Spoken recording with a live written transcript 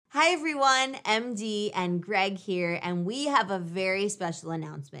Hi everyone, MD and Greg here, and we have a very special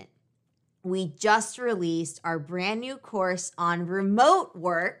announcement. We just released our brand new course on remote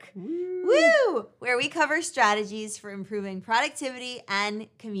work, where we cover strategies for improving productivity and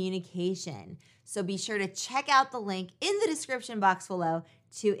communication. So be sure to check out the link in the description box below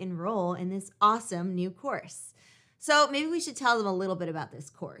to enroll in this awesome new course. So maybe we should tell them a little bit about this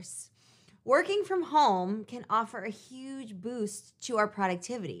course. Working from home can offer a huge boost to our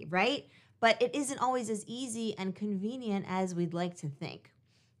productivity, right? But it isn't always as easy and convenient as we'd like to think.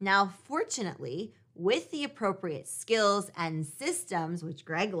 Now, fortunately, with the appropriate skills and systems, which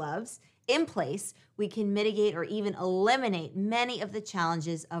Greg loves, in place, we can mitigate or even eliminate many of the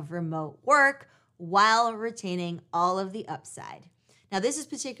challenges of remote work while retaining all of the upside. Now, this is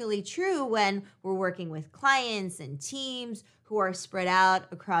particularly true when we're working with clients and teams who are spread out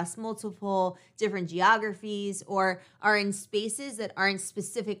across multiple different geographies or are in spaces that aren't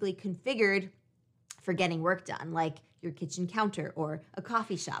specifically configured for getting work done, like your kitchen counter or a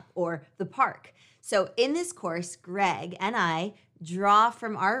coffee shop or the park. So in this course, Greg and I draw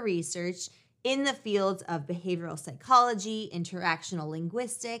from our research in the fields of behavioral psychology, interactional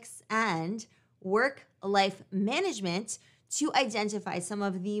linguistics, and work-life management to identify some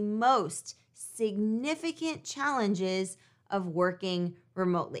of the most significant challenges of working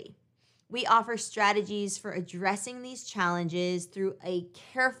remotely. We offer strategies for addressing these challenges through a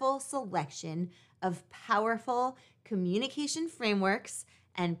careful selection of powerful communication frameworks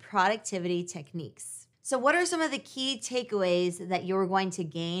and productivity techniques. So what are some of the key takeaways that you're going to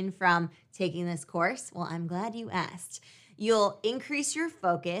gain from taking this course? Well, I'm glad you asked. You'll increase your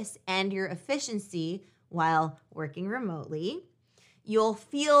focus and your efficiency while working remotely. You'll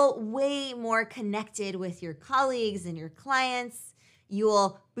feel way more connected with your colleagues and your clients.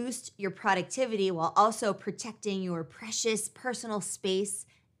 You'll boost your productivity while also protecting your precious personal space,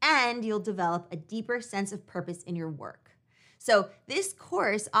 and you'll develop a deeper sense of purpose in your work. So this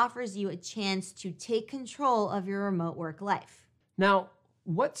course offers you a chance to take control of your remote work life. Now,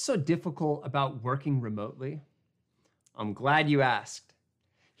 what's so difficult about working remotely? I'm glad you asked.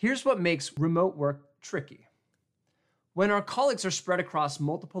 Here's what makes remote work tricky. When our colleagues are spread across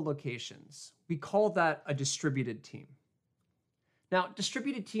multiple locations, we call that a distributed team. Now,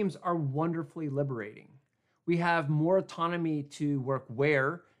 distributed teams are wonderfully liberating. We have more autonomy to work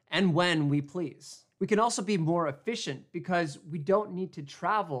where and when we please. We can also be more efficient because we don't need to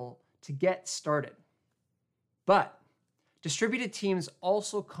travel to get started. But distributed teams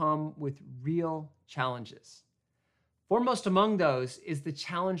also come with real challenges. Foremost among those is the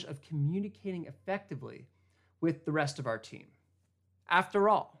challenge of communicating effectively with the rest of our team. After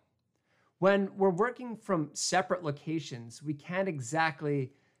all, when we're working from separate locations, we can't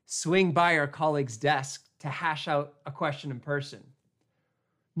exactly swing by our colleague's desk to hash out a question in person,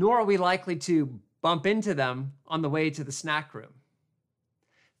 nor are we likely to bump into them on the way to the snack room.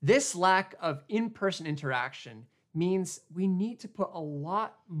 This lack of in-person interaction means we need to put a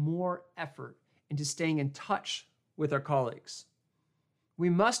lot more effort into staying in touch with our colleagues. We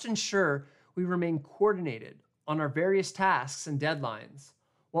must ensure we remain coordinated on our various tasks and deadlines,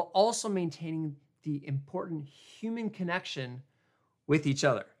 while also maintaining the important human connection with each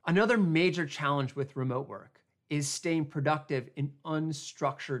other. Another major challenge with remote work is staying productive in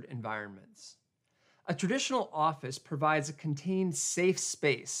unstructured environments. A traditional office provides a contained, safe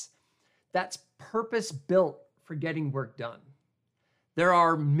space that's purpose-built for getting work done. There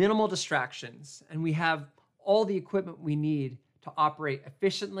are minimal distractions, and we have all the equipment we need to operate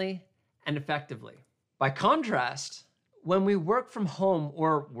efficiently and effectively. By contrast, when we work from home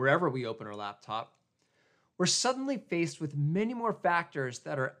or wherever we open our laptop, we're suddenly faced with many more factors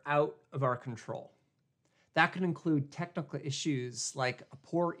that are out of our control. That could include technical issues like a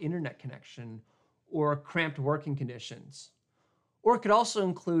poor internet connection or cramped working conditions. Or it could also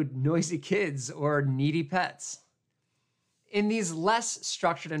include noisy kids or needy pets. In these less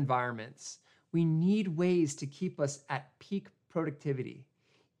structured environments, we need ways to keep us at peak productivity,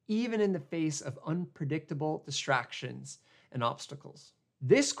 even in the face of unpredictable distractions and obstacles.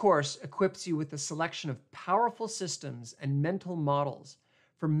 This course equips you with a selection of powerful systems and mental models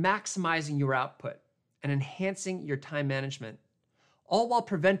for maximizing your output and enhancing your time management, all while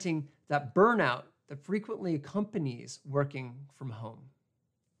preventing that burnout that frequently accompanies working from home.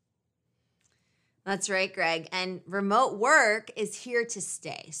 That's right, Greg. And remote work is here to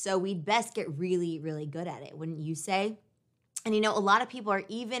stay. So we'd best get really, really good at it, wouldn't you say? And a lot of people are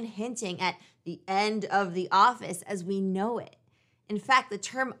even hinting at the end of the office as we know it. In fact, the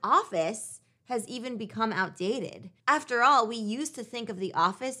term office has even become outdated. After all, we used to think of the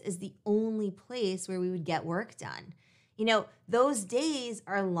office as the only place where we would get work done. Those days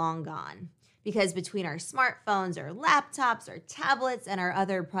are long gone because between our smartphones, our laptops, our tablets, and our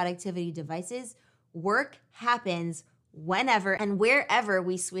other productivity devices, work happens whenever and wherever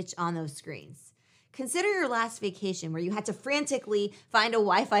we switch on those screens. Consider your last vacation where you had to frantically find a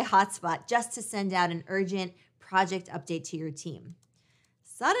Wi-Fi hotspot just to send out an urgent project update to your team.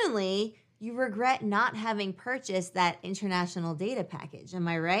 Suddenly, you regret not having purchased that international data package, am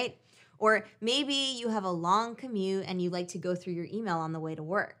I right? Or maybe you have a long commute and you like to go through your email on the way to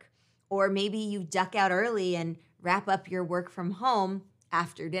work. Or maybe you duck out early and wrap up your work from home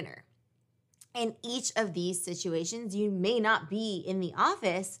after dinner. In each of these situations, you may not be in the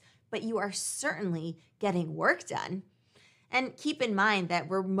office, but you are certainly getting work done. And keep in mind that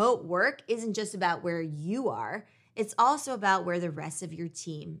remote work isn't just about where you are, it's also about where the rest of your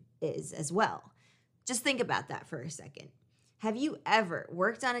team is as well. Just think about that for a second. Have you ever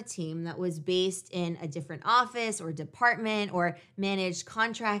worked on a team that was based in a different office or department, or managed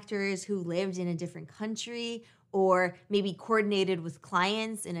contractors who lived in a different country, or maybe coordinated with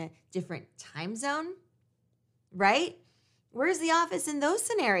clients in a different time zone? Right? Where's the office in those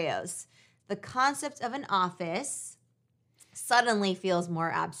scenarios? The concept of an office suddenly feels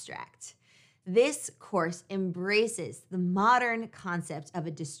more abstract. This course embraces the modern concept of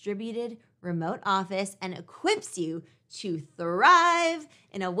a distributed remote office and equips you to thrive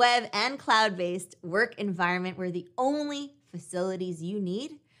in a web and cloud-based work environment where the only facilities you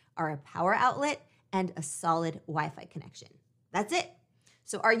need are a power outlet and a solid Wi-Fi connection. That's it.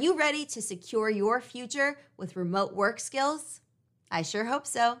 So are you ready to secure your future with remote work skills? I sure hope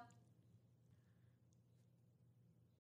so.